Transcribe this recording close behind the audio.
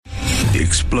The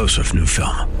explosive new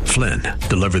film, Flynn,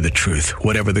 deliver the truth,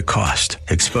 whatever the cost,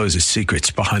 exposes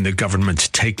secrets behind the government's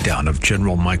takedown of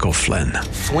General Michael Flynn.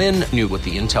 Flynn knew what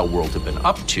the intel world had been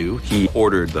up to. He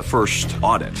ordered the first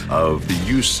audit of the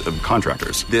use of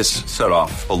contractors. This set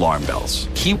off alarm bells.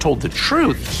 He told the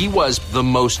truth. He was the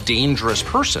most dangerous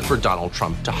person for Donald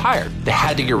Trump to hire. They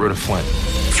had to get rid of Flynn.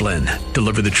 Flynn,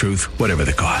 deliver the truth, whatever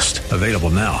the cost. Available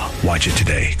now. Watch it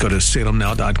today. Go to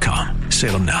salemnow.com.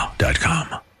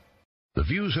 salemnow.com. The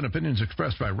views and opinions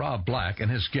expressed by Rob Black and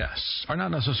his guests are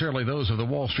not necessarily those of the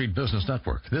Wall Street Business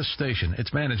Network, this station,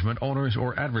 its management, owners,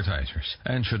 or advertisers,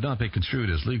 and should not be construed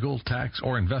as legal, tax,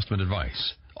 or investment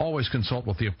advice. Always consult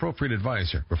with the appropriate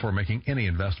advisor before making any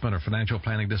investment or financial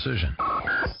planning decision.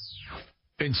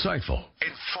 Insightful,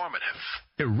 informative,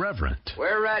 irreverent.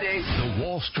 We're ready. The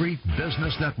Wall Street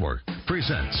Business Network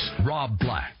presents Rob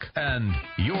Black and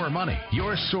Your Money,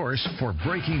 your source for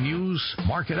breaking news,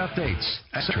 market updates.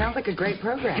 Sounds like a great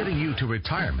program. Getting you to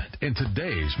retirement in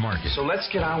today's market. So let's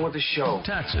get on with the show.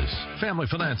 Taxes, family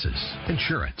finances,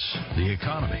 insurance, the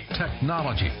economy,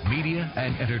 technology, media,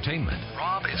 and entertainment.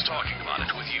 Rob is talking about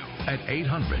it with you at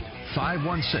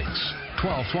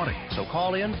 800-516-1220. So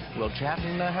call in, we'll chat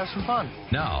and have some fun.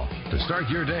 Now, to start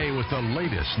your day with the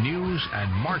latest news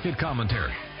and market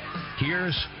commentary,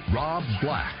 here's Rob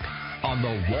Black on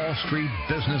the Wall Street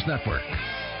Business Network.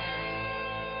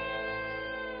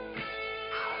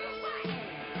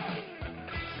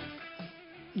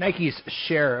 Nike's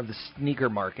share of the sneaker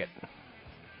market.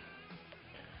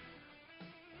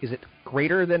 Is it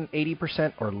greater than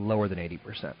 80% or lower than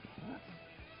 80%?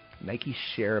 Nike's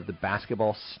share of the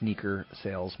basketball sneaker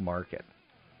sales market.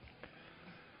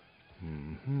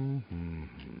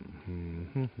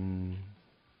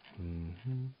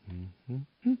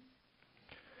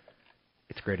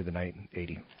 It's greater than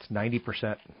 80. It's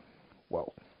 90%.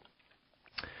 Whoa.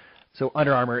 So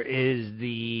Under Armour is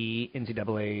the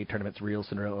NCAA tournament's real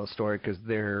Cinderella story because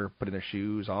they're putting their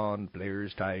shoes on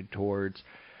players tied towards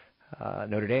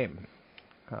Notre Dame.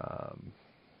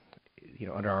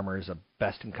 Under Armour is a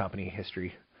best in company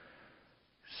history.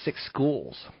 6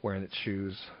 schools wearing its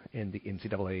shoes in the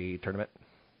NCAA tournament.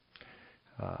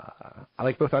 I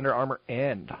like both Under Armour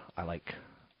and I like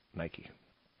Nike.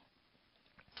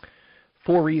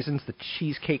 4 reasons the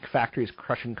Cheesecake Factory is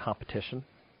crushing competition.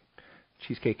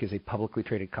 Cheesecake is a publicly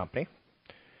traded company.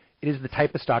 It is the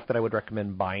type of stock that I would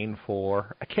recommend buying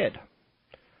for a kid.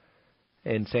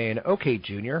 And saying, okay,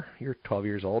 Junior, you're 12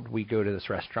 years old. We go to this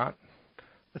restaurant.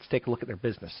 Let's take a look at their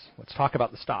business. Let's talk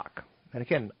about the stock. And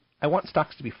again, I want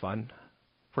stocks to be fun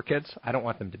for kids. I don't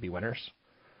want them to be winners.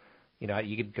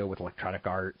 You could go with Electronic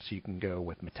Arts. You can go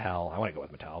with Mattel. I want to go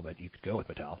with Mattel, but you could go with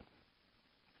Mattel.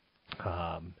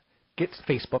 Get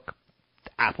Facebook,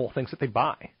 Apple, things that they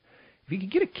buy. If you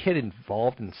could get a kid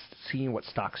involved in seeing what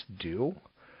stocks do,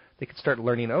 they could start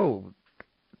learning,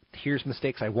 here's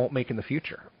mistakes I won't make in the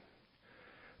future.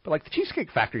 But like the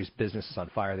Cheesecake Factory's business is on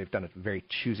fire. They've done a very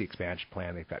choosy expansion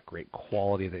plan. They've got great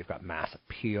quality. They've got mass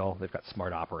appeal. They've got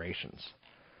smart operations.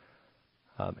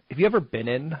 Have you ever been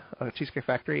in a Cheesecake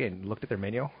Factory and looked at their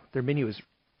menu? Their menu is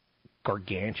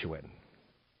gargantuan.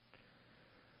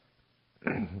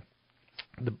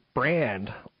 The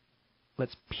brand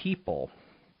lets people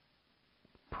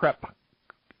prep,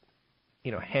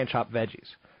 hand-chopped veggies,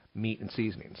 meat, and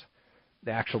seasonings.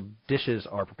 The actual dishes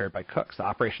are prepared by cooks. The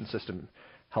operation system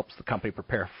helps the company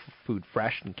prepare food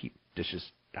fresh and keep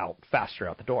dishes out faster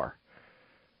out the door.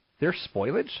 Their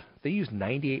spoilage, they use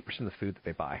 98% of the food that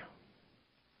they buy.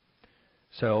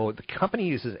 So the company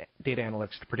uses data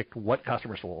analytics to predict what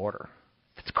customers will order.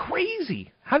 It's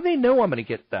crazy. How do they know I'm going to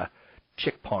get the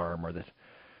chick parm or the...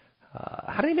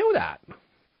 how do they know that?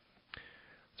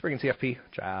 Let's bring in CFP,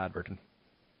 Chad Burton.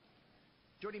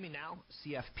 Joining me now,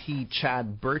 CFP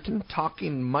Chad Burton,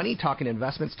 talking money, talking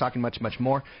investments, talking much, much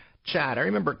more. Chad, I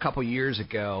remember a couple years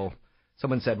ago,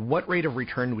 someone said, what rate of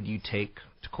return would you take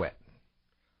to quit?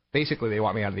 Basically, they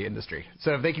want me out of the industry.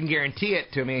 So if they can guarantee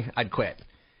it to me, I'd quit.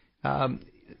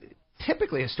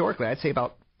 Typically, historically, I'd say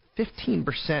about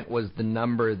 15% was the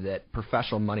number that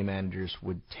professional money managers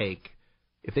would take.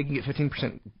 If they can get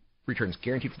 15% returns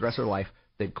guaranteed for the rest of their life,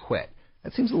 they'd quit.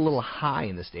 That seems a little high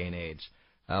in this day and age.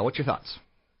 What's your thoughts?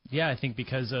 Yeah, I think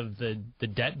because of the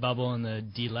debt bubble and the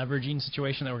deleveraging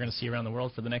situation that we're going to see around the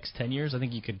world for the next 10 years, I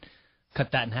think you could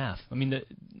cut that in half. I mean, the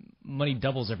money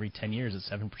doubles every 10 years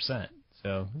at 7%.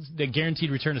 So the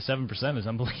guaranteed return of 7% is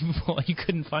unbelievable. You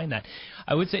couldn't find that.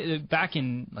 I would say that back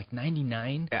in like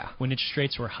 99, when interest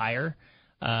rates were higher,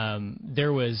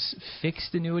 there was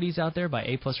fixed annuities out there by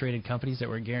A-plus rated companies that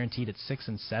were guaranteed at 6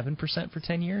 and 7% for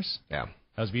 10 years. Yeah.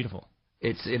 That was beautiful.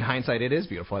 It's in hindsight, it is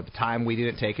beautiful. At the time, we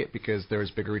didn't take it because there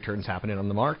was bigger returns happening on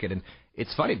the market, and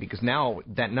it's funny because now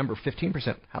that number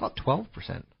 15%. How about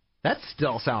 12%? That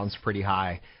still sounds pretty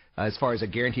high as far as a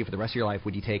guarantee for the rest of your life.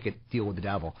 Would you take it? Deal with the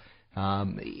devil.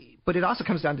 But it also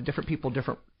comes down to different people,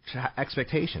 different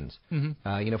expectations.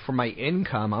 Mm-hmm. For my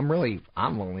income, I'm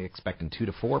only expecting 2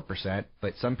 to 4%,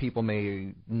 but some people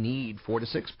may need 4 to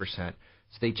 6%.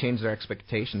 So they change their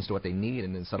expectations to what they need,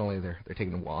 and then suddenly they're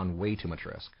taking on way too much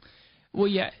risk. Well,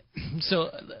 yeah.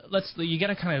 So you got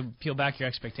to kind of peel back your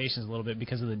expectations a little bit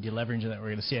because of the deleveraging that we're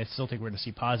going to see. I still think we're going to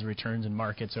see positive returns in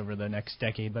markets over the next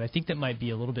decade, but I think that might be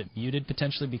a little bit muted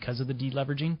potentially because of the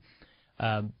deleveraging.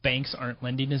 Banks aren't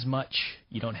lending as much.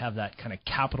 You don't have that kind of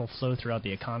capital flow throughout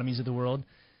the economies of the world.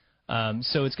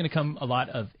 So it's going to come a lot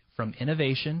from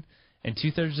innovation, and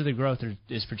 2/3 of the growth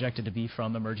is projected to be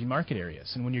from emerging market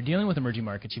areas. And when you're dealing with emerging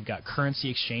markets, you've got currency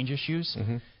exchange issues.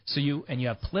 Mm-hmm. So you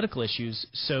have political issues.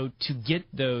 So to get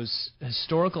those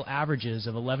historical averages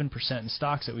of 11% in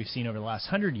stocks that we've seen over the last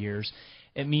 100 years,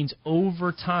 it means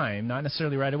over time, not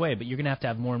necessarily right away, but you're going to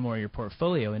have more and more of your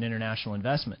portfolio in international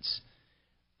investments,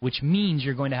 which means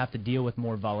you're going to have to deal with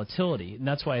more volatility. And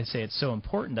that's why I say it's so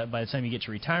important that by the time you get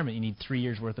to retirement, you need 3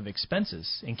 years' worth of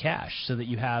expenses in cash so that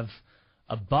you have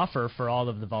a buffer for all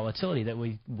of the volatility that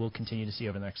we will continue to see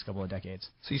over the next couple of decades.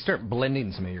 So you start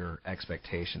blending some of your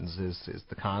expectations is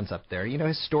the concept there.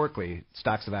 Historically,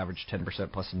 stocks have averaged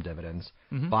 10% plus some dividends.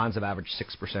 Mm-hmm. Bonds have averaged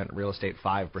 6%, real estate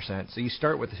 5%. So you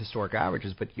start with the historic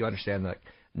averages, but you understand that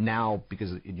now,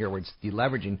 because in your words,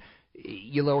 deleveraging,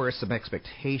 you lower some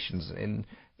expectations. And,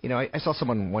 I saw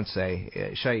someone once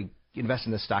say, should I invest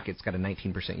in this stock? It's got a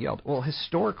 19% yield. Well,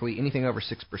 historically, anything over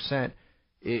 6%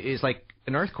 is like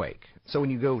an earthquake. So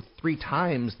when you go 3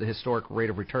 times the historic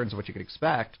rate of returns of what you could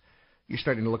expect, you're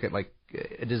starting to look at like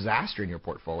a disaster in your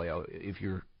portfolio if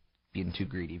you're being too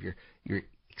greedy, if you're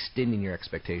extending your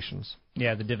expectations.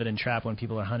 Yeah, the dividend trap when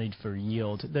people are hunting for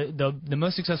yield. The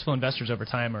most successful investors over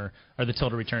time are the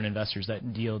total return investors that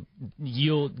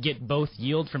get both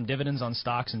yield from dividends on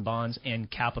stocks and bonds and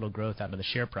capital growth out of the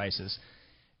share prices.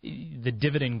 The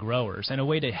dividend growers. And a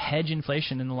way to hedge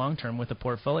inflation in the long term with the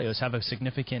portfolio is have a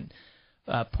significant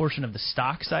portion of the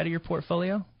stock side of your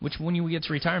portfolio, which when you get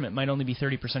to retirement might only be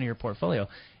 30% of your portfolio,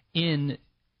 in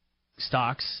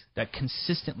stocks that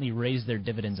consistently raise their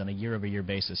dividends on a year-over-year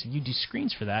basis. If you do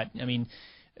screens for that,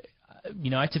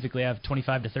 I typically have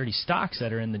 25 to 30 stocks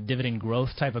that are in the dividend growth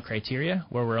type of criteria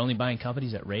where we're only buying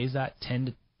companies that raise that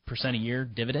 10% a year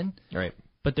dividend. Right.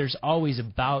 But there's always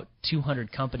about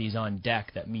 200 companies on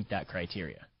deck that meet that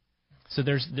criteria. So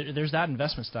there's that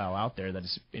investment style out there that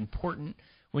is important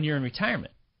when you're in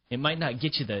retirement. It might not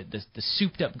get you the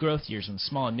souped-up growth years when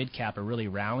small and mid-cap are really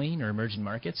rallying or emerging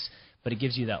markets, but it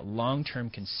gives you that long-term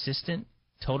consistent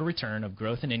total return of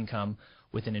growth and income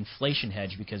with an inflation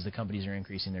hedge because the companies are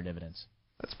increasing their dividends.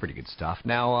 That's pretty good stuff.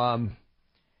 Now,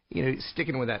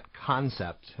 sticking with that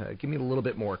concept, give me a little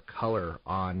bit more color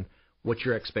on what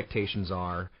your expectations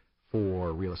are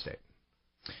for real estate.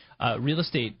 Real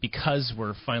estate, because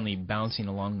we're finally bouncing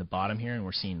along the bottom here and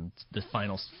we're seeing the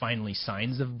finally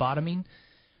signs of bottoming,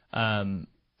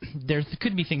 there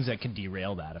could be things that could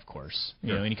derail that, of course.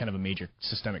 Sure. Any kind of a major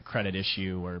systemic credit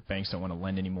issue where banks don't want to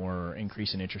lend anymore or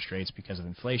increase in interest rates because of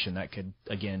inflation, that could,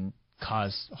 again,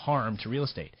 cause harm to real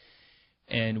estate.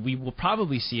 And we will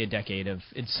probably see a decade of,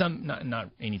 not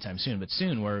anytime soon, but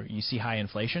soon, where you see high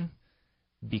inflation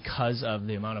because of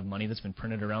the amount of money that's been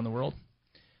printed around the world.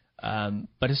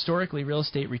 But historically, real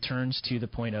estate returns to the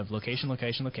point of location,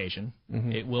 location, location.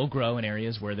 Mm-hmm. It will grow in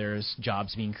areas where there's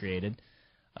jobs being created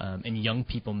and young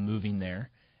people moving there.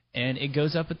 And it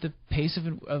goes up at the pace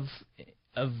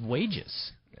of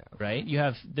wages, right? You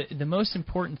have the most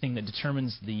important thing that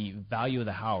determines the value of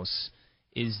the house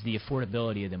is the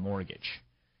affordability of the mortgage.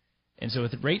 And so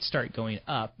if the rates start going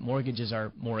up, mortgages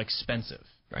are more expensive.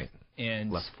 Right.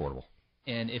 And less affordable.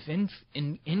 And if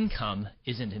income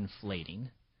isn't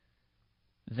inflating,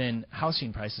 then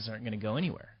housing prices aren't going to go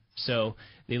anywhere. So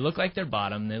they look like they're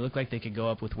bottom. They look like they could go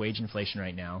up with wage inflation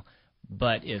right now.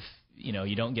 But if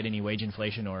you don't get any wage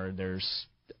inflation or there's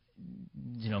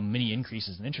many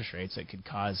increases in interest rates, that could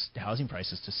cause housing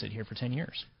prices to sit here for 10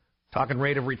 years. Talking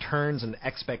rate of returns and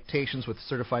expectations with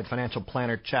certified financial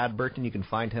planner Chad Burton. You can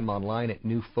find him online at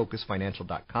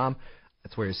newfocusfinancial.com.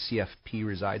 That's where his CFP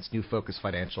resides,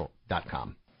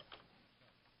 newfocusfinancial.com.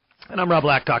 And I'm Rob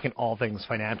Black, talking all things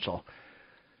financial.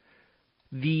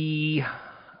 The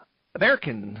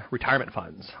American retirement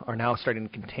funds are now starting to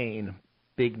contain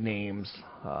big names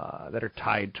that are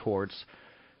tied towards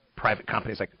private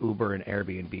companies like Uber and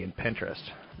Airbnb and Pinterest.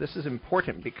 This is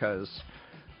important because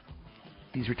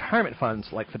these retirement funds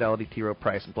like Fidelity, T. Rowe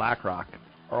Price, and BlackRock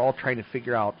are all trying to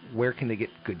figure out where can they get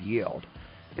good yield.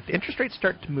 If the interest rates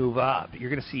start to move up, you're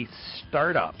going to see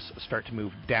startups start to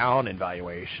move down in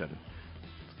valuation.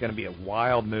 It's going to be a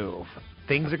wild move.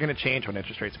 Things are going to change when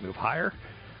interest rates move higher.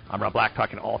 I'm Rob Black,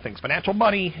 talking all things financial,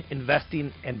 money,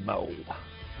 investing, and mo.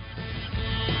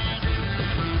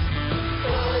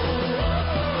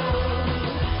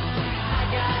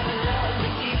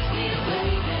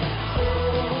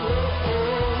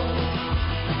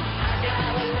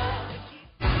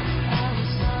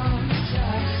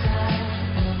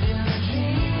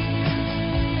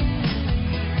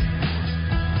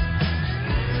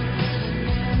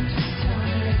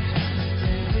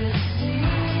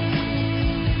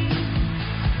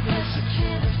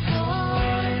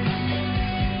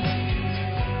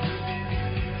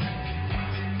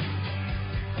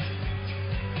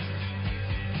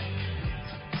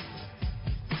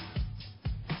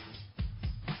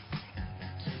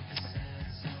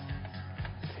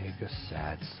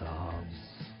 Sad song.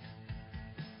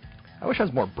 I wish I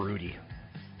was more broody.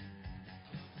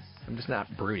 I'm just not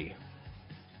broody.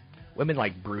 Women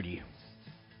like broody.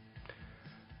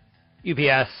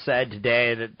 UPS said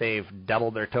today that they've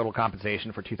doubled their total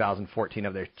compensation for 2014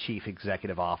 of their chief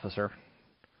executive officer.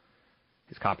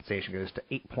 His compensation goes to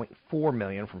 $8.4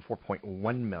 million from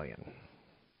 $4.1 million.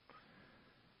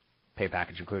 Pay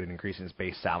package included an increase in his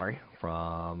base salary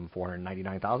from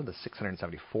 $499,000 to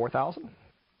 $674,000.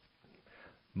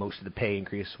 Most of the pay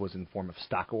increase was in the form of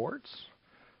stock awards,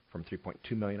 from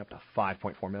 $3.2 million up to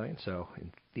 $5.4 million. So in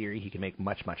theory, he can make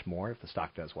much, much more if the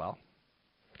stock does well.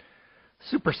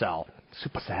 Supercell,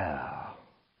 Super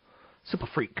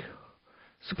Freak,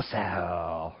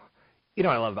 Supercell. You know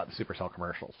what I love about the Supercell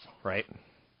commercials, right?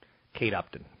 Kate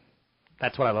Upton.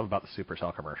 That's what I love about the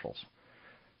Supercell commercials.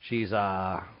 She's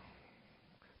the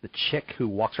chick who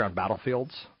walks around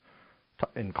battlefields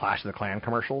in Clash of the Clan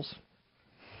commercials.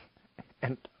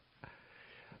 And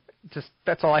just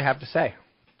that's all I have to say.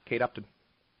 Kate Upton.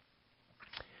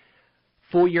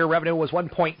 Full year revenue was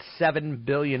 $1.7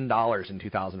 billion in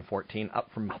 2014, up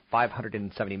from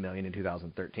 $570 million in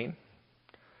 2013.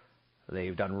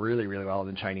 They've done really, really well in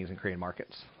the Chinese and Korean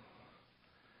markets.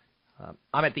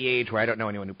 I'm at the age where I don't know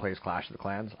anyone who plays Clash of the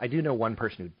Clans. I do know one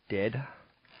person who did,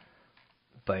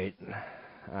 but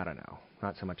I don't know,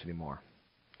 not so much anymore.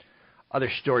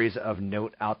 Other stories of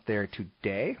note out there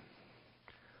today.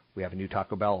 We have a new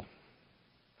Taco Bell.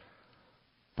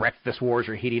 Breakfast wars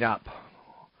are heating up.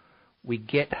 We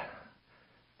get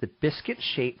the biscuit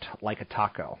shaped like a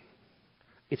taco.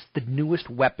 It's the newest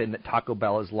weapon that Taco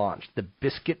Bell has launched, the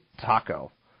biscuit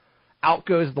taco. Out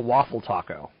goes the waffle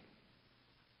taco.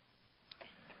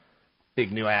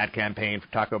 Big new ad campaign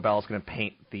for Taco Bell is going to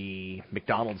paint the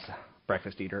McDonald's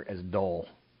breakfast eater as dull.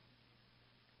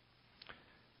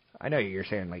 I know you're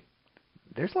saying, like,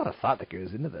 there's a lot of thought that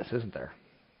goes into this, isn't there?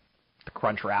 The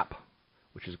Crunch Wrap,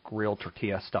 which is grilled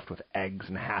tortilla stuffed with eggs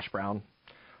and hash brown,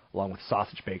 along with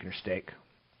sausage, bacon, or steak.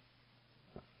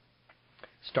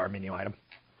 Star menu item.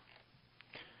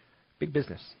 Big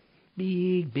business.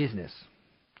 Big business.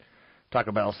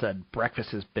 Taco Bell said breakfast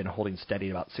has been holding steady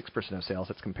at about 6% of sales.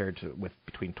 That's compared to with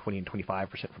between 20 and 25%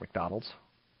 for McDonald's,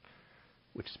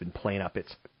 which has been playing up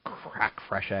its crack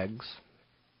fresh eggs.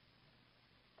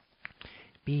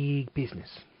 Big business.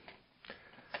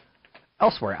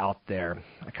 Elsewhere out there,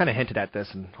 I kind of hinted at this,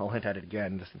 and I'll hint at it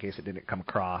again just in case it didn't come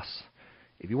across.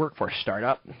 If you work for a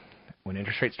startup, when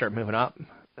interest rates start moving up,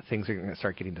 things are going to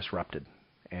start getting disrupted,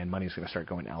 and money's going to start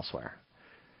going elsewhere.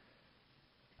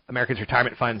 Americans'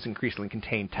 retirement funds increasingly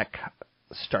contain tech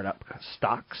startup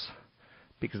stocks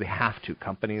because they have to.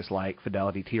 Companies like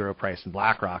Fidelity, T. Rowe Price, and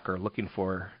BlackRock are looking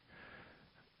for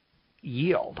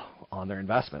yield on their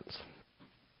investments.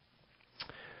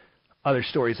 Other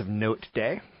stories of note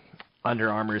today.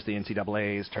 Under Armour is the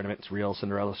NCAA's tournament's real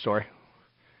Cinderella story.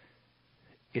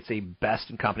 It's a best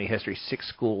in company history. 6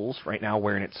 schools right now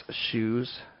wearing its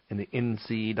shoes in the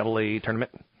NCAA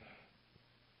tournament.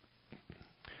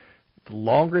 The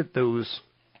longer those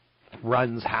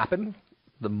runs happen,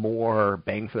 the more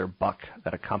bang for their buck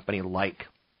that a company like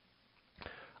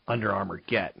Under Armour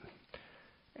get.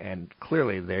 And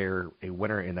clearly they're a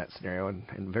winner in that scenario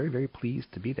and very, very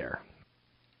pleased to be there.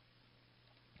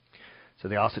 So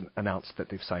they also announced that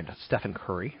they've signed Stephen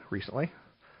Curry recently.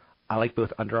 I like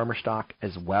both Under Armour stock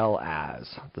as well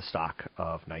as the stock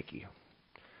of Nike.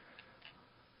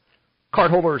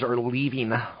 Cardholders are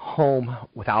leaving home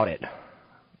without it.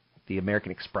 The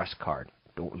American Express card.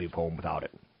 Don't leave home without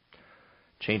it.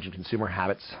 Changing consumer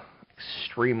habits,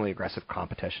 extremely aggressive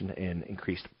competition, and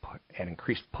increased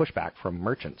pushback from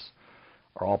merchants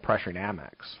are all pressuring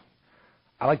Amex.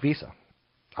 I like Visa.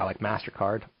 I like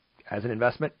MasterCard. As an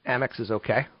investment, Amex is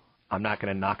okay. I'm not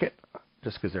going to knock it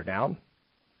just because they're down.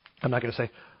 I'm not going to say,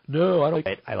 no, I don't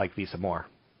like it. I like Visa more.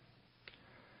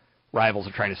 Rivals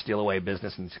are trying to steal away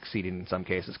business and succeeding in some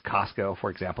cases. Costco, for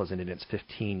example, has ended its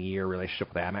 15-year relationship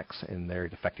with Amex, and they're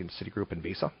defecting to Citigroup and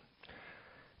Visa.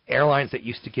 Airlines that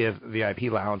used to give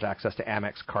VIP lounge access to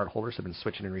Amex cardholders have been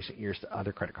switching in recent years to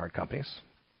other credit card companies.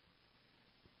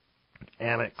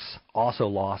 Amex also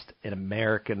lost an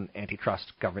American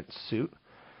antitrust government suit,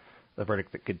 the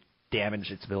verdict that could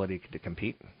damage its ability to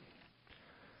compete.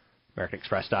 American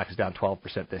Express stock is down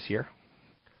 12% this year.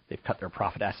 They've cut their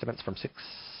profit estimates from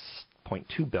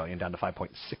 $6.2 billion down to $5.6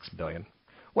 billion.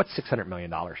 What's $600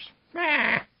 million?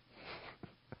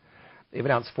 They've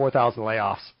announced 4,000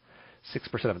 layoffs,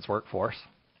 6% of its workforce.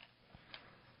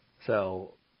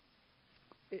 So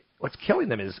what's killing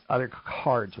them is other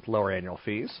cards with lower annual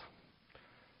fees.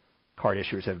 Card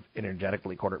issuers have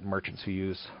energetically courted merchants who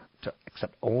use to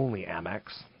accept only Amex.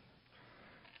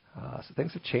 So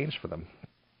things have changed for them.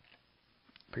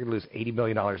 They're going to lose $80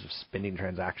 billion of spending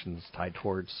transactions tied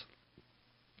towards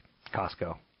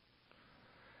Costco.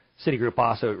 Citigroup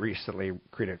also recently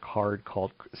created a card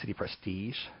called Citi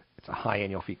Prestige. It's a high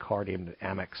annual fee card aimed at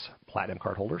Amex Platinum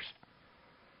card holders.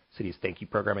 Citi's thank you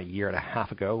program a year and a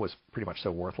half ago was pretty much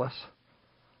so worthless.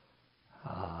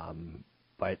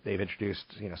 But they've introduced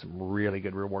some really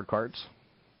good reward cards.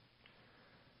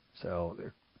 So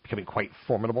they're becoming quite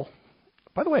formidable.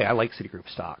 By the way, I like Citigroup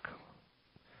stock.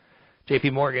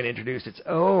 JP Morgan introduced its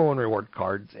own reward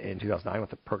cards in 2009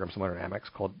 with a program similar to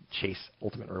Amex called Chase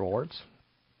Ultimate Rewards.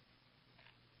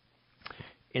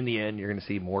 In the end, you're going to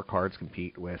see more cards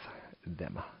compete with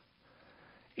them.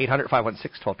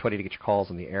 800-516-1220 to get your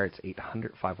calls on the air. It's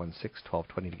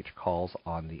 800-516-1220 to get your calls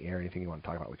on the air. Anything you want to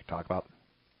talk about, we can talk about.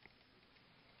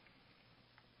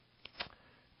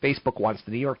 Facebook wants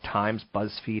the New York Times,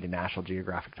 BuzzFeed, and National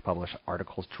Geographic to publish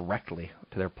articles directly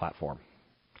to their platform.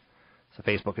 So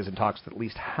Facebook is in talks with at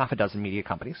least half a dozen media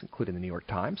companies, including the New York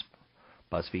Times,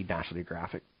 BuzzFeed, National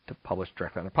Geographic, to publish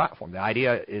directly on their platform. The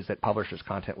idea is that publishers'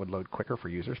 content would load quicker for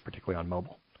users, particularly on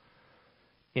mobile.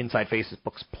 Inside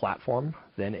Facebook's platform,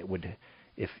 then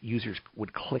if users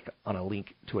would click on a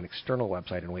link to an external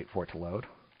website and wait for it to load,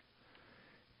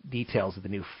 details of the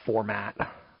new format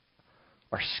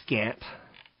are scant.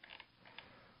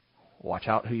 Watch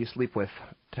out who you sleep with,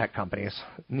 tech companies.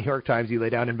 New York Times, you lay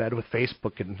down in bed with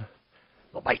Facebook and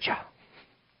they'll bite you.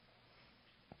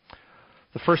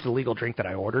 The first illegal drink that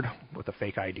I ordered with a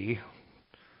fake ID,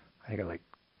 I think I was like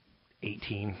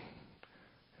 18,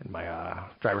 and my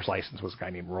driver's license was a guy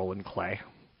named Roland Clay.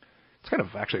 It's kind of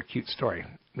actually a cute story.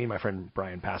 Me and my friend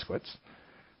Brian Paskowitz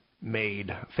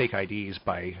made fake IDs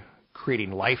by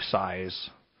creating life-size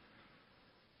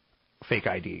fake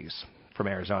IDs from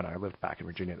Arizona. I lived back in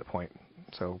Virginia at the point,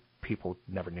 so people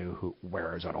never knew where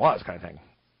Arizona was, kind of thing.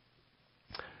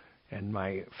 And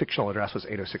my fictional address was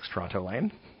 806 Toronto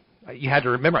Lane. You had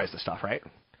to memorize this stuff, right?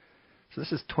 So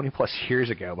this is 20-plus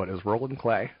years ago, but it was Roland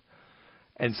Clay.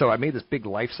 And so I made this big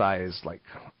life-size, like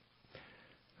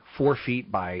 4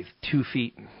 feet by 2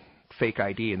 feet fake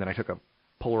ID, and then I took a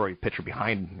Polaroid picture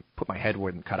behind and put my head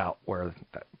where and cut out where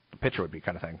the picture would be,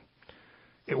 kind of thing.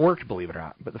 It worked, believe it or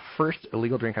not. But the first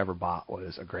illegal drink I ever bought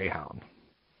was a Greyhound.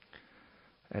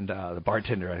 And the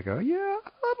bartender, I go, yeah,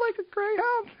 I'd like a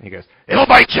Greyhound. And he goes, it'll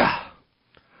bite you.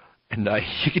 And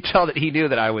you could tell that he knew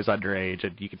that I was underage,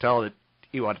 and you could tell that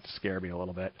he wanted to scare me a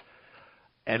little bit.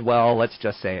 And, well, let's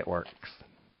just say it works.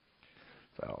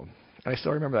 So I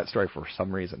still remember that story for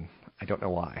some reason. I don't know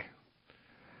why.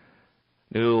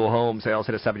 New home sales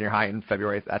hit a 7-year high in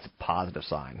February. That's a positive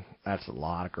sign. That's a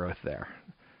lot of growth there.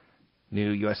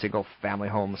 New U.S. single-family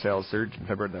home sales surged in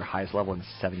February to their highest level in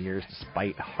 7 years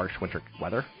despite harsh winter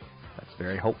weather. That's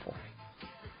very hopeful.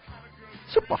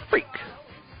 Super Freak.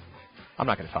 I'm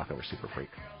not going to talk over Super Freak.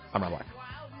 I'm Rob Black.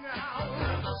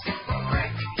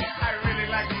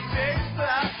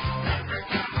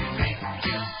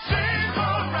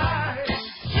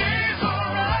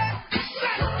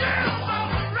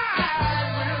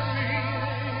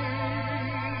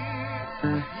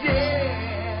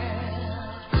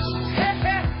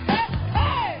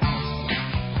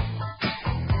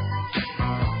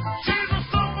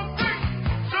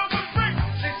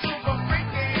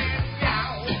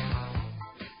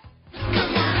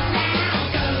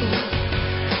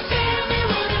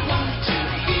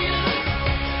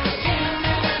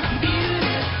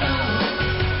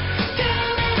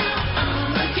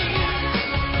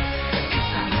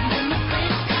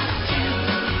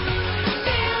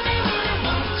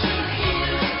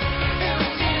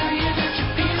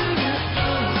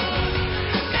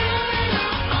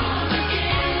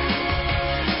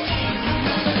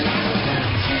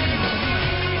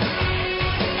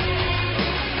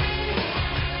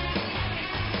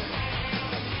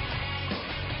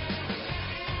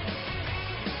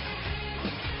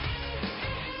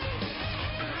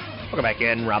 Welcome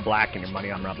back in. Rob Black and your money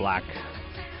on Rob Black.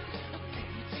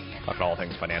 Talking all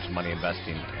things financial, money,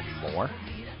 investing, and more.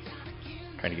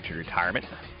 Trying to get you to retirement.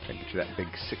 Trying to get you that big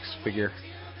six-figure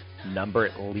number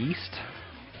at least.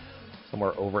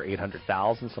 Somewhere over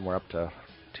 800,000, somewhere up to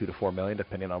 2 to 4 million,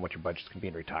 depending on what your budget's going to be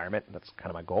in retirement. That's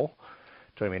kind of my goal.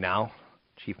 Joining me now,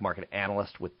 Chief Market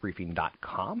Analyst with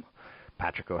Briefing.com,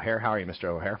 Patrick O'Hare. How are you, Mr.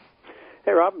 O'Hare?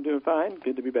 Hey, Rob. I'm doing fine.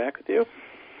 Good to be back with you.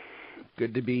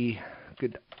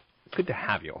 Good to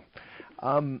have you.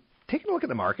 Taking a look at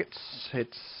the markets,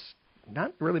 it's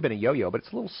not really been a yo-yo, but it's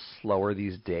a little slower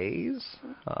these days.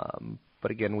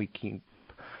 But again, we keep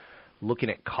looking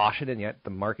at caution, and yet the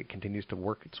market continues to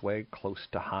work its way close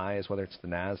to highs, whether it's the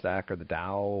NASDAQ or the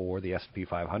Dow or the S&P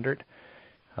 500.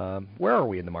 Where are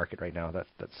we in the market right now, that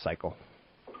cycle?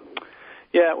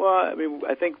 Yeah, well, I mean,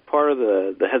 I think part of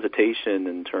the hesitation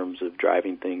in terms of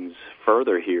driving things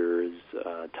further here is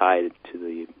tied to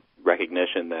the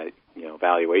recognition that,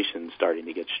 valuation's starting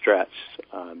to get stretched.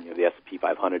 The S&P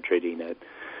 500 trading at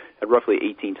roughly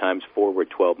 18 times forward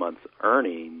 12 months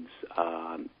earnings,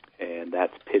 and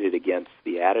that's pitted against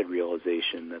the added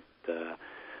realization that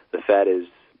the Fed is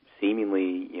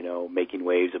seemingly, making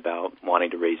waves about wanting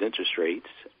to raise interest rates,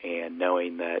 and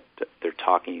knowing that they're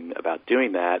talking about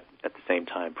doing that at the same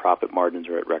time profit margins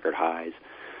are at record highs,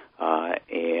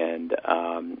 and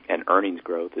earnings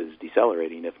growth is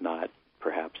decelerating, if not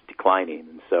perhaps declining.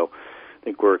 And so I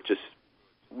think we're just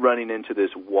running into this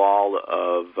wall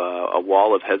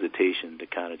of hesitation to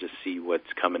kind of just see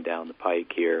what's coming down the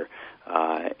pike here,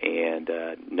 and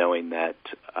knowing that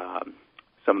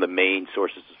some of the main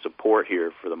sources of support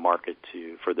here for the market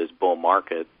for this bull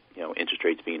market, interest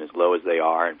rates being as low as they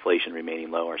are, inflation remaining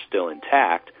low, are still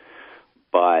intact.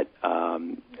 But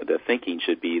the thinking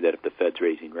should be that if the Fed's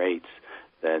raising rates,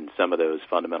 then some of those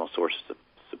fundamental sources of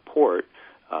support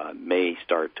may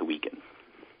start to weaken.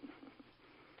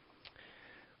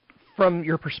 From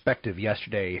your perspective,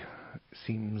 yesterday it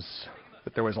seems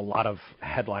that there was a lot of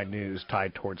headline news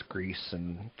tied towards Greece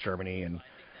and Germany and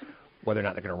whether or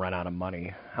not they're going to run out of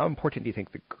money. How important do you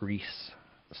think the Greece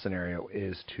scenario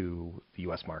is to the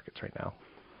U.S. markets right now?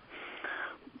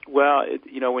 Well,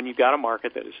 when you've got a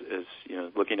market that is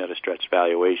looking at a stretched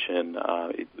valuation,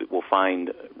 it will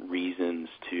find reasons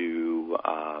to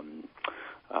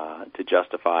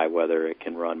justify whether it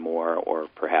can run more, or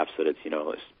perhaps that it's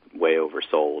way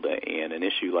oversold. And an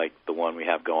issue like the one we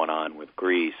have going on with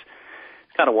Greece,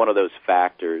 it's kind of one of those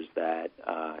factors that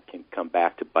can come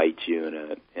back to bite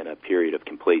you in a period of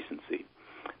complacency.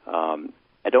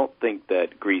 I don't think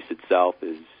that Greece itself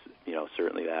is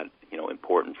certainly that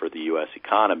important for the U.S.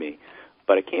 economy,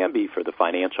 but it can be for the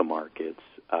financial markets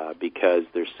because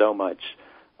there's so much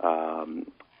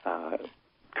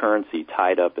currency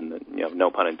tied up in the no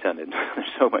pun intended. There's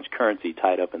so much currency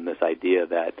tied up in this idea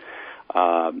that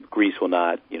Greece will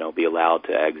not, be allowed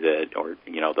to exit, or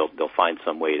they'll find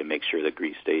some way to make sure that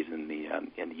Greece stays in the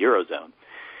eurozone.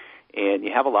 And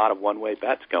you have a lot of one-way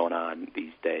bets going on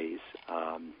these days.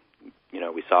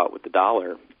 We saw it with the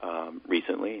dollar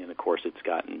recently, and of course it's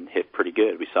gotten hit pretty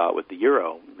good. We saw it with the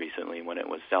euro recently when it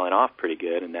was selling off pretty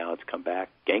good, and now it's come back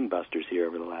gangbusters here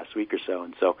over the last week or so.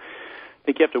 And so I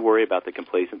think you have to worry about the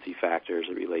complacency factor as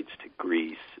it relates to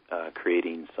Greece,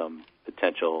 creating some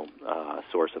potential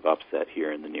source of upset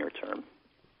here in the near term.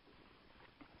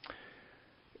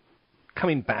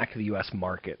 Coming back to the U.S.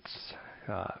 markets,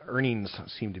 earnings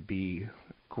seem to be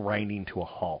grinding to a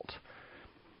halt.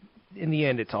 In the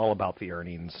end, it's all about the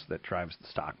earnings that drives the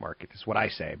stock market, is what I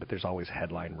say, but there's always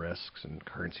headline risks and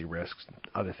currency risks and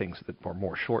other things that are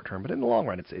more short-term. But in the long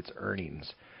run, it's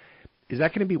earnings. Is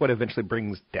that going to be what eventually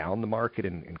brings down the market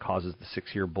and causes the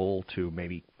 6-year bull to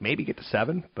maybe get to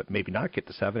 7, but maybe not get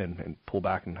to 7 and pull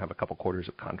back and have a couple quarters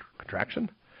of contraction?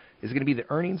 Is it going to be the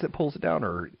earnings that pulls it down,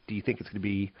 or do you think it's going to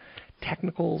be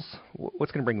technicals?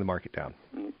 What's going to bring the market down?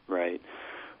 Right.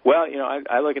 Well,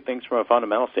 I look at things from a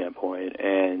fundamental standpoint,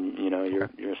 and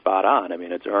you're spot on. I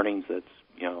mean, it's earnings that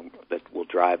will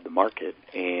drive the market,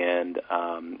 and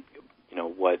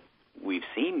what we've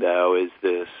seen though is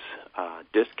this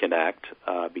disconnect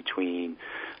between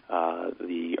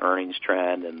the earnings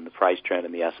trend and the price trend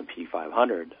in the S&P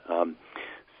 500.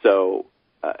 So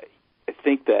I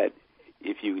think that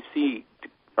if you see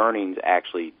earnings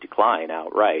actually decline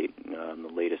outright,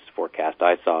 the latest forecast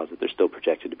I saw is that they're still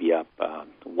projected to be up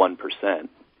 1%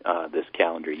 this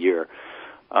calendar year.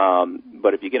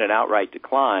 But if you get an outright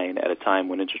decline at a time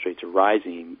when interest rates are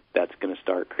rising, that's going to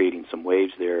start creating some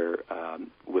waves there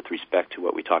with respect to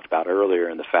what we talked about earlier,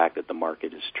 and the fact that the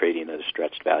market is trading at a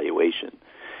stretched valuation.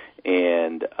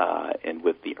 And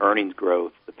with the earnings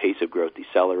growth, the pace of growth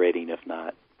decelerating, if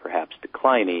not perhaps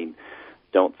declining,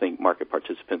 don't think market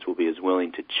participants will be as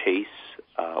willing to chase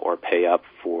or pay up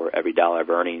for every dollar of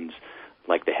earnings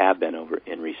like they have been over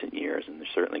in recent years, and they're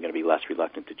certainly going to be less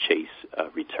reluctant to chase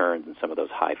returns in some of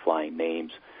those high-flying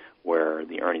names where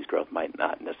the earnings growth might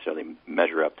not necessarily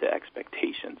measure up to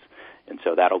expectations. And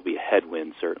so that'll be a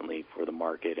headwind, certainly, for the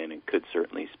market, and it could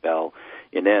certainly spell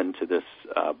an end to this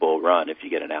bull run if you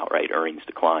get an outright earnings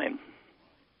decline.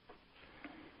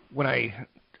 When I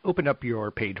opened up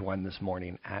your page one this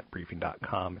morning at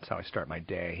briefing.com, it's how I start my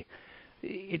day,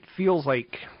 it feels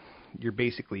like you're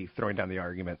basically throwing down the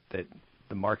argument that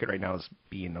the market right now is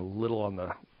being a little on the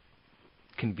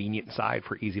convenient side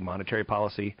for easy monetary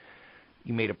policy.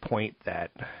 You made a point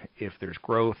that if there's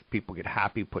growth, people get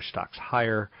happy, push stocks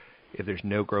higher. If there's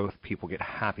no growth, people get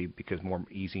happy because more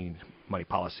easy money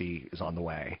policy is on the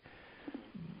way.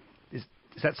 Is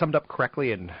that summed up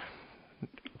correctly? And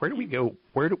where do we go?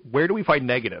 Where do we find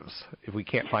negatives if we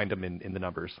can't find them in the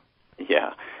numbers?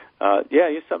 Yeah. Yeah,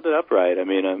 you summed it up right. I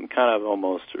mean, I'm kind of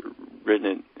almost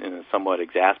written it in a somewhat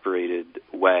exasperated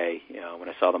way, when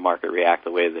I saw the market react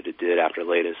the way that it did after the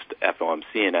latest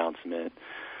FOMC announcement.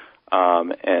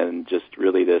 And just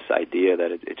really this idea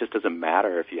that it just doesn't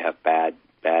matter if you have bad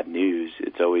news.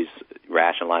 It's always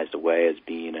rationalized away as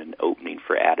being an opening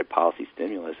for added policy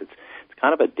stimulus. It's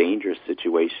kind of a dangerous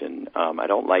situation. I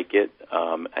don't like it.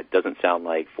 It doesn't sound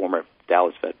like former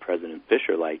Dallas Fed President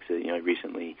Fisher likes it. He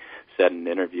recently said in an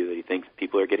interview that he thinks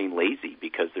people are getting lazy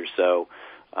because they're so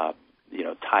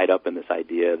tied up in this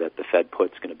idea that the Fed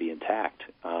put's going to be intact,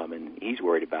 and he's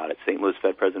worried about it. St. Louis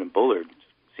Fed President Bullard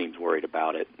seems worried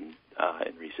about it, and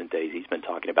in recent days he's been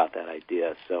talking about that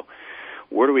idea. So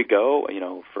where do we go,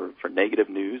 for negative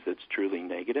news that's truly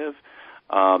negative?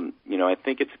 I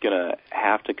think it's going to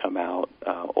have to come out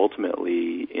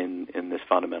ultimately in this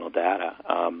fundamental data.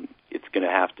 It's going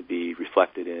to have to be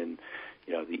reflected in,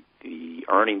 the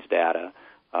earnings data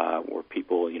where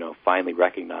people, finally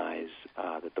recognize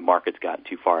that the market's gotten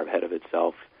too far ahead of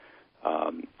itself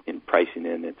in pricing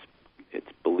in its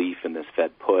belief in this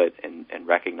Fed put and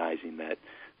recognizing that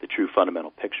the true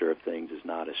fundamental picture of things is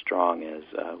not as strong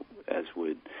as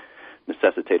would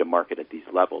necessitate a market at these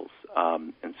levels.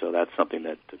 And so that's something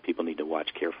that people need to watch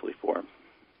carefully for.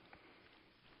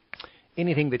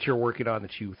 Anything that you're working on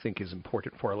that you think is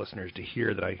important for our listeners to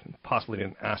hear that I possibly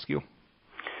didn't ask you?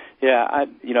 Yeah,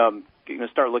 I'm going to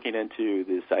start looking into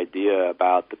this idea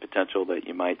about the potential that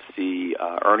you might see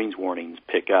earnings warnings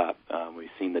pick up.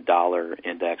 We've seen the dollar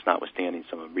index, notwithstanding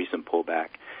some recent pullback,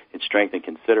 it strengthened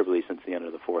considerably since the end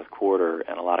of the fourth quarter,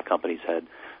 and a lot of companies had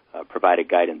provided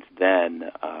guidance then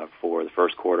for the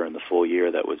first quarter and the full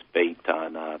year that was baked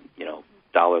on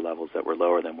dollar levels that were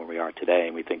lower than where we are today,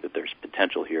 and we think that there's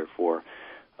potential here for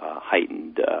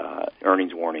heightened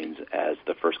earnings warnings as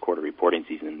the first quarter reporting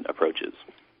season approaches.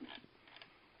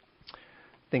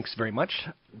 Thanks very much.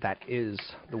 That is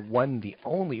the one, the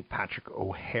only Patrick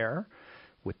O'Hare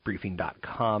with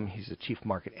Briefing.com. He's a chief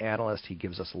market analyst. He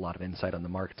gives us a lot of insight on the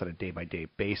markets on a day-by-day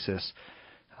basis.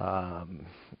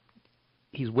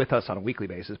 He's with us on a weekly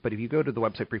basis, but if you go to the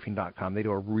website Briefing.com, they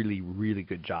do a really, really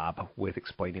good job with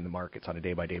explaining the markets on a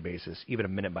day-by-day basis, even a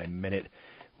minute-by-minute,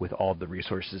 with all the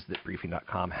resources that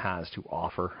Briefing.com has to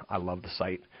offer. I love the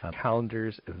site.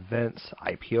 Calendars, events,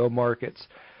 IPO markets.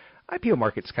 IPO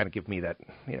markets kind of give me that,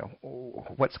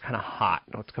 what's kind of hot,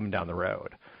 what's coming down the road.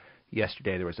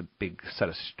 Yesterday there was a big set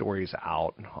of stories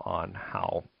out on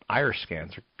how iris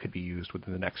scans could be used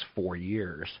within the next 4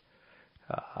 years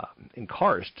in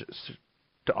cars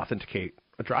to authenticate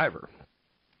a driver.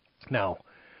 Now,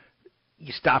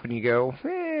 you stop and you go,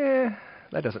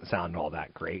 that doesn't sound all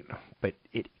that great, but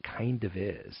it kind of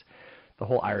is. The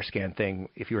whole iris scan thing,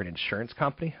 if you're an insurance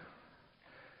company,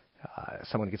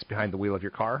 someone gets behind the wheel of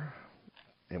your car,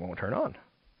 it won't turn on.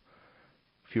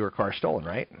 Fewer cars stolen,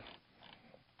 right?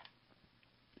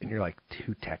 And you're like,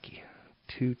 too techie.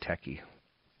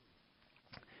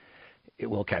 It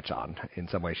will catch on in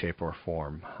some way, shape, or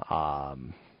form.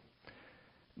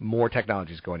 More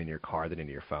technology is going in your car than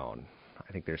into your phone.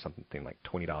 I think there's something like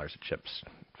 $20 of chips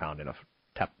found in a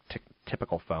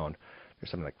typical phone. There's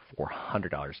something like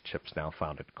 $400 of chips now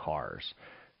found in cars,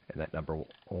 and that number will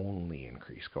only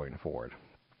increase going forward.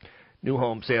 New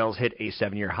home sales hit a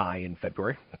 7-year high in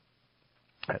February.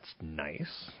 That's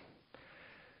nice.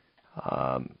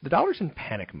 The dollar's in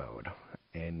panic mode,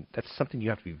 and that's something you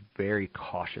have to be very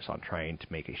cautious on trying to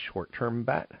make a short-term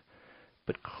bet.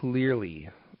 But clearly,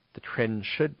 the trend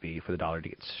should be for the dollar to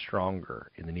get stronger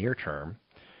in the near term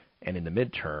and in the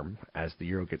midterm as the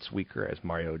euro gets weaker, as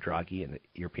Mario Draghi and the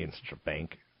European Central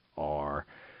Bank are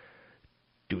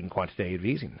doing quantitative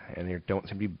easing, and they don't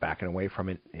seem to be backing away from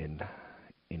it in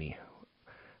any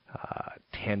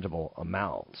tangible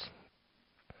amounts.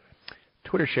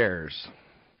 Twitter shares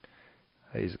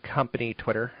is a company.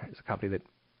 Twitter is a company that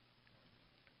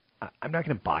I'm not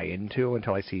going to buy into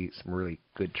until I see some really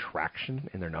good traction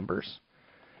in their numbers.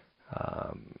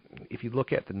 If you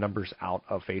look at the numbers out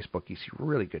of Facebook, you see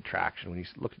really good traction. When you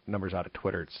look at the numbers out of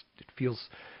Twitter, it feels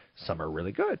some are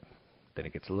really good. Then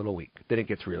it gets a little weak. Then it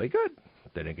gets really good.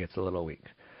 Then it gets a little weak.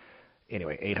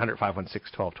 Anyway,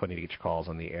 800-516-1220 to get your calls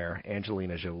on the air.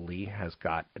 Angelina Jolie has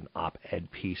got an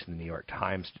op-ed piece in the New York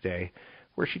Times today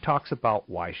where she talks about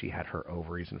why she had her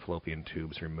ovaries and fallopian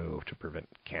tubes removed to prevent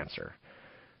cancer.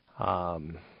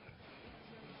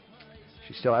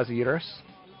 She still has a uterus,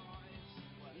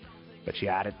 but she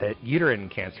added that uterine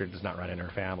cancer does not run in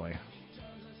her family.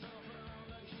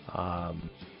 I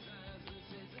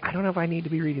don't know if I need to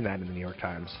be reading that in the New York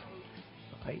Times.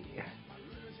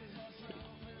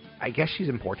 I guess she's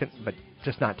important, but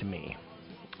just not to me.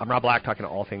 I'm Rob Black, talking to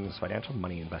all things financial,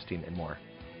 money, investing, and more.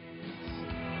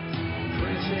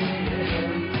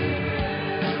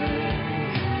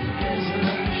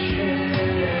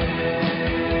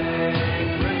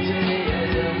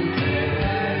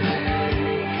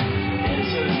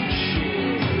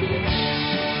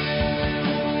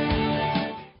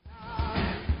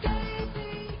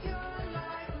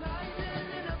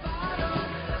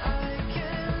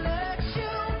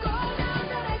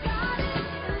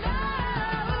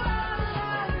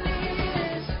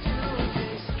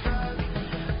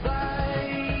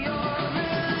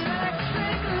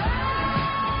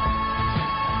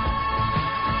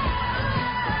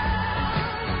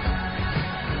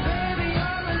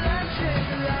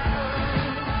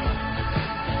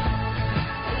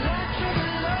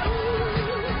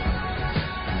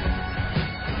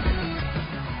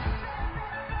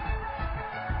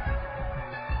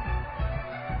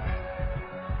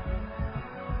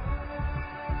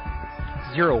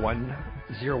 Zero one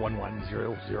 011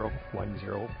 0010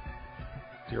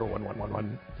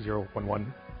 0111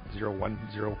 011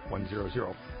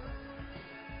 010100.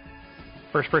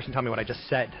 First person tell me what I just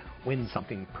said wins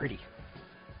something pretty.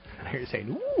 And I hear you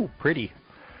saying, ooh, pretty,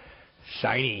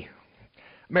 shiny.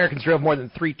 Americans drove more than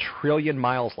 3 trillion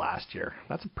miles last year.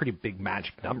 That's a pretty big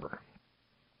magic number.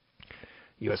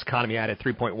 U.S. economy added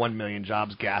 3.1 million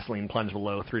jobs. Gasoline plunged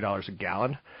below $3 a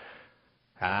gallon.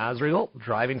 As a result,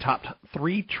 driving topped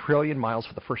 3 trillion miles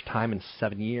for the first time in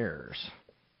 7 years.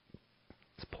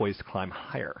 It's poised to climb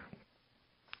higher.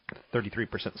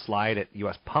 33% slide at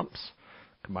U.S. pumps,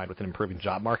 combined with an improving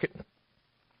job market,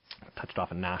 touched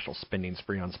off a national spending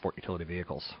spree on sport utility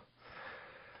vehicles.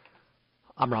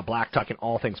 I'm Rob Black, talking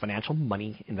all things financial,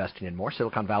 money, investing, and more.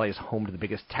 Silicon Valley is home to the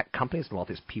biggest tech companies and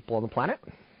wealthiest people on the planet.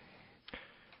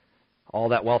 All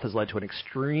that wealth has led to an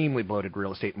extremely bloated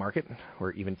real estate market,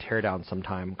 where even teardown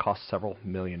sometime costs several $1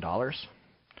 million.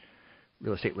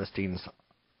 Real estate listings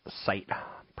site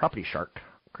Property Shark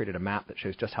created a map that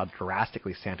shows just how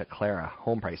drastically Santa Clara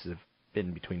home prices have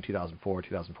been between 2004 and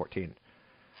 2014.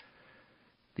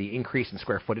 The increase in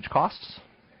square footage costs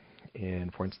in,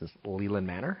 for instance, Leland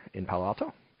Manor in Palo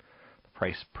Alto, the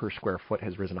price per square foot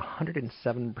has risen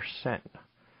 107%.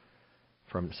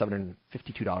 From $752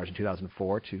 in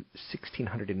 2004 to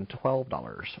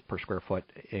 $1,612 per square foot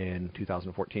in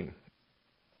 2014.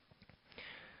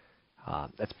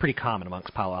 That's pretty common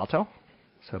amongst Palo Alto.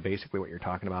 So basically what you're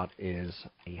talking about is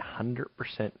a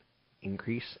 100%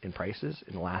 increase in prices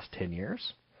in the last 10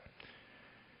 years.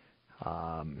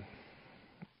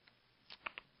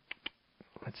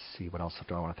 Let's see, what else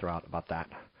do I want to throw out about that?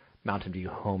 Mountain View,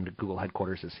 home to Google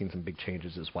headquarters, has seen some big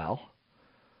changes as well.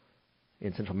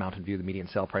 In central Mountain View, the median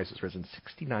sale price has risen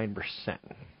 69%.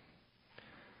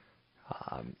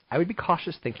 I would be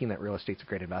cautious thinking that real estate's a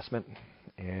great investment,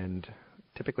 and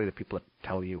typically the people that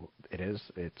tell you it is,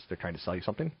 they're trying to sell you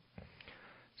something.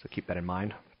 So keep that in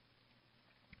mind.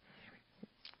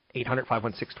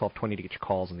 800-516-1220 to get your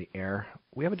calls on the air.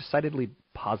 We have a decidedly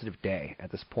positive day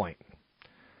at this point.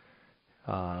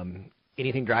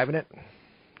 Anything driving it?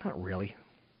 Not really.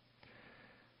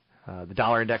 The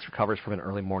dollar index recovers from an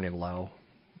early morning low.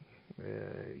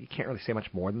 You can't really say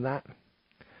much more than that.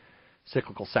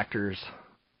 Cyclical sectors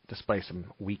display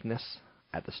some weakness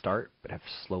at the start, but have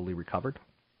slowly recovered.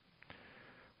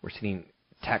 We're seeing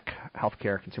tech,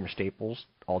 healthcare, consumer staples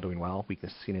all doing well.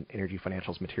 Weakness seen in energy,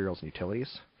 financials, materials, and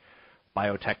utilities.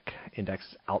 Biotech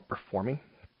index outperforming.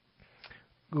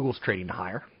 Google's trading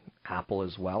higher. Apple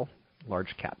as well.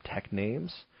 Large cap tech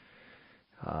names.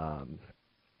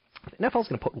 The NFL is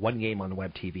going to put one game on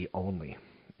web TV only.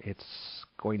 It's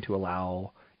going to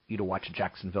allow you to watch a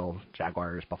Jacksonville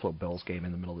Jaguars Buffalo Bills game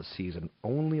in the middle of the season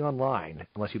only online,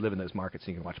 unless you live in those markets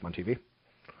and you can watch them on TV.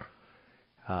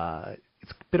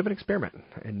 it's a bit of an experiment,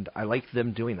 and I like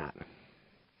them doing that.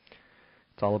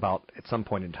 It's all about, at some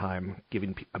point in time,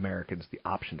 giving Americans the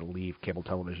option to leave cable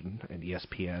television and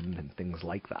ESPN and things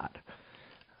like that.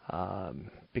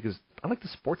 Because I like the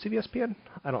sports of ESPN.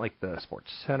 I don't like the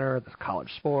Sports Center, the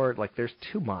college sport. Like, there's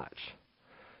too much.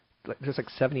 There's like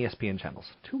 7 ESPN channels.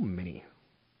 Too many.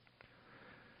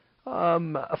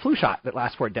 A flu shot that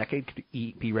lasts for a decade could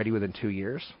be ready within 2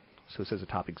 years. So says a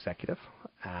top executive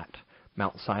at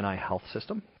Mount Sinai Health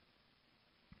System.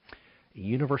 A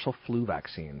universal flu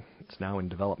vaccine. It's now in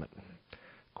development.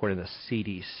 According to the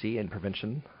CDC and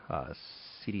prevention,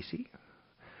 CDC,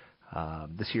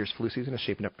 this year's flu season is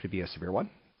shaping up to be a severe one.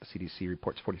 The CDC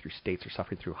reports 43 states are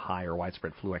suffering through high or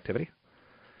widespread flu activity.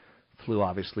 Flu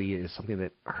obviously is something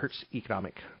that hurts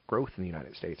economic growth in the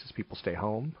United States as people stay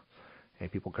home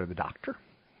and people go to the doctor.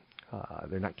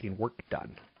 They're not getting work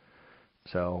done.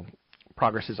 So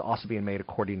progress is also being made,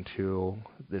 according to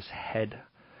this head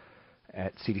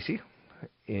at CDC,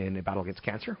 in a battle against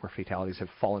cancer, where fatalities have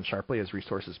fallen sharply as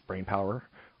resources, brain power,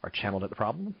 are channeled at the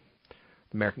problem.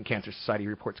 The American Cancer Society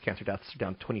reports cancer deaths are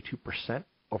down 22%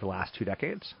 over the last 2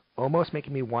 decades, almost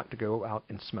making me want to go out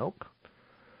and smoke.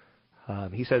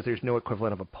 He says there's no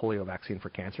equivalent of a polio vaccine for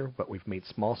cancer, but we've made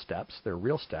small steps. They're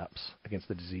real steps against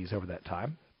the disease over that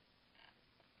time.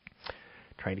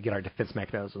 Trying to get our defense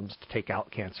mechanisms to take out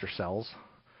cancer cells.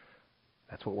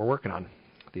 That's what we're working on.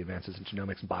 The advances in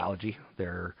genomics and biology. There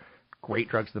are great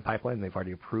drugs in the pipeline. They've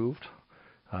already approved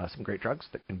some great drugs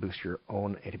that can boost your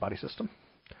own antibody system.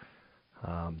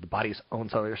 The body's own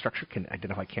cellular structure can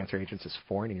identify cancer agents as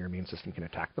foreign, and your immune system can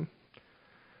attack them.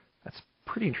 That's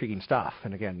pretty intriguing stuff.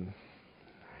 And again,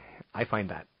 I find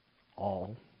that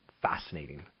all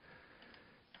fascinating.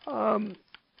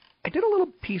 I did a little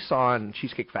piece on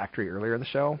Cheesecake Factory earlier in the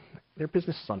show. Their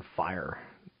business is on fire.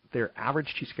 Their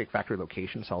average Cheesecake Factory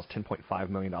location sells $10.5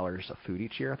 million of food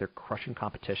each year. They're crushing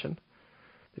competition.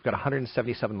 They've got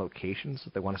 177 locations.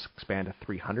 They want to expand to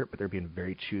 300, but they're being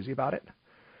very choosy about it.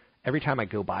 Every time I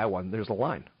go by one, there's a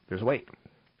line. There's a wait.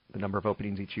 The number of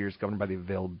openings each year is governed by the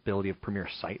availability of premier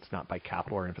sites, not by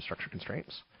capital or infrastructure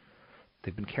constraints.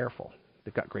 They've been careful.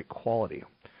 They've got great quality.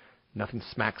 Nothing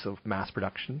smacks of mass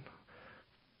production.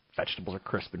 Vegetables are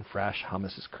crisp and fresh.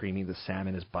 Hummus is creamy. The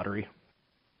salmon is buttery.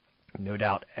 No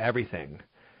doubt everything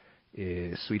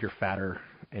is sweeter, fatter,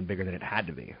 and bigger than it had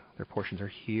to be. Their portions are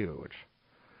huge.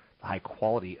 The high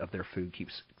quality of their food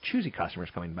keeps choosy customers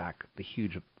coming back. The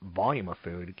huge volume of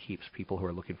food keeps people who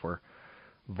are looking for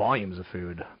volumes of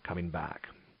food coming back.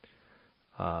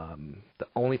 The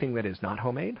only thing that is not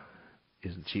homemade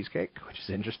is the cheesecake, which is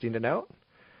interesting to note,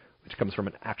 which comes from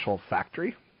an actual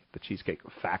factory, the Cheesecake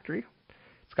Factory.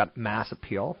 It's got mass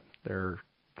appeal. They've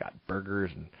got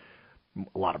burgers and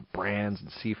a lot of brands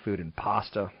and seafood and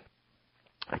pasta.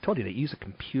 I told you they use a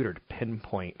computer to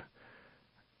pinpoint,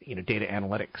 data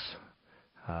analytics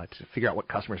to figure out what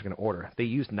customers are going to order. They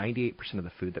use 98% of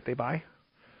the food that they buy.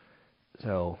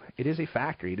 So it is a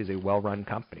factory. It is a well-run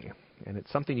company. And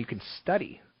it's something you can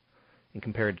study and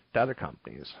compare it to other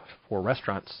companies. For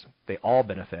restaurants, they all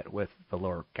benefit with the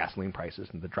lower gasoline prices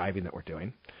and the driving that we're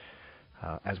doing.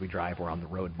 As we drive, we're on the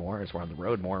road more. As we're on the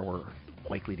road more, we're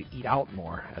likely to eat out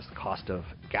more. As the cost of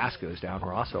gas goes down,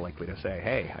 we're also likely to say,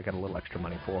 hey, I got a little extra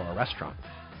money for a restaurant.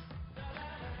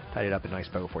 Tied it up in a nice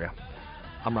bow for you.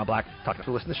 I'm Rob Black. Talking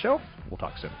to listen to the show. We'll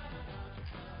talk soon.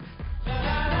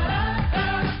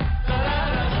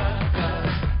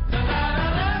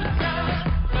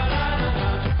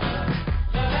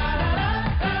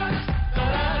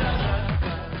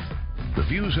 The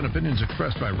views and opinions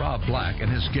expressed by Rob Black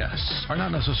and his guests are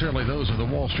not necessarily those of the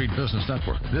Wall Street Business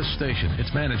Network, this station,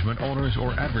 its management, owners,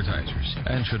 or advertisers,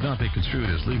 and should not be construed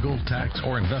as legal, tax,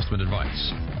 or investment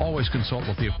advice. Always consult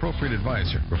with the appropriate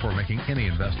advisor before making any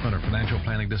investment or financial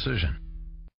planning decision.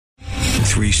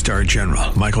 3-star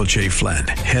General Michael J. Flynn,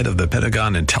 head of the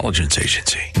Pentagon Intelligence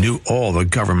Agency, knew all the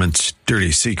government's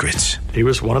dirty secrets. He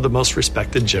was one of the most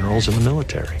respected generals in the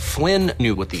military. Flynn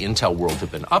knew what the intel world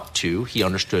had been up to. He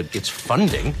understood its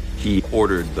funding. He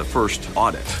ordered the first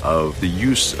audit of the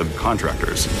use of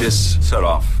contractors. This set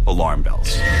off alarm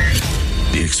bells.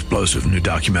 The explosive new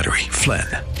documentary, Flynn,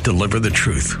 Deliver the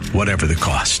Truth, Whatever the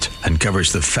Cost,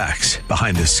 uncovers the facts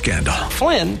behind this scandal.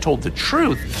 Flynn told the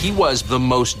truth. He was the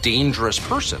most dangerous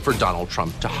person for Donald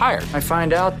Trump to hire. I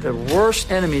find out the worst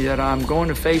enemy that I'm going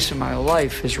to face in my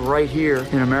life is right here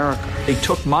in America. They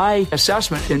took my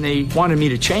assessment and they wanted me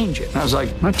to change it. And I was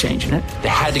like, I'm not changing it. They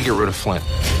had to get rid of Flynn.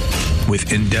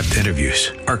 With in-depth interviews,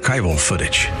 archival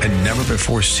footage, and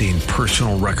never-before-seen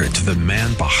personal records of the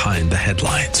man behind the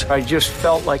headlines. I just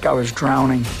felt like I was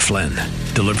drowning. Flynn,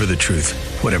 deliver the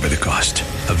truth, whatever the cost.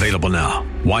 Available now.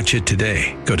 Watch it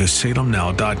today. Go to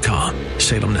salemnow.com.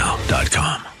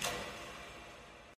 salemnow.com.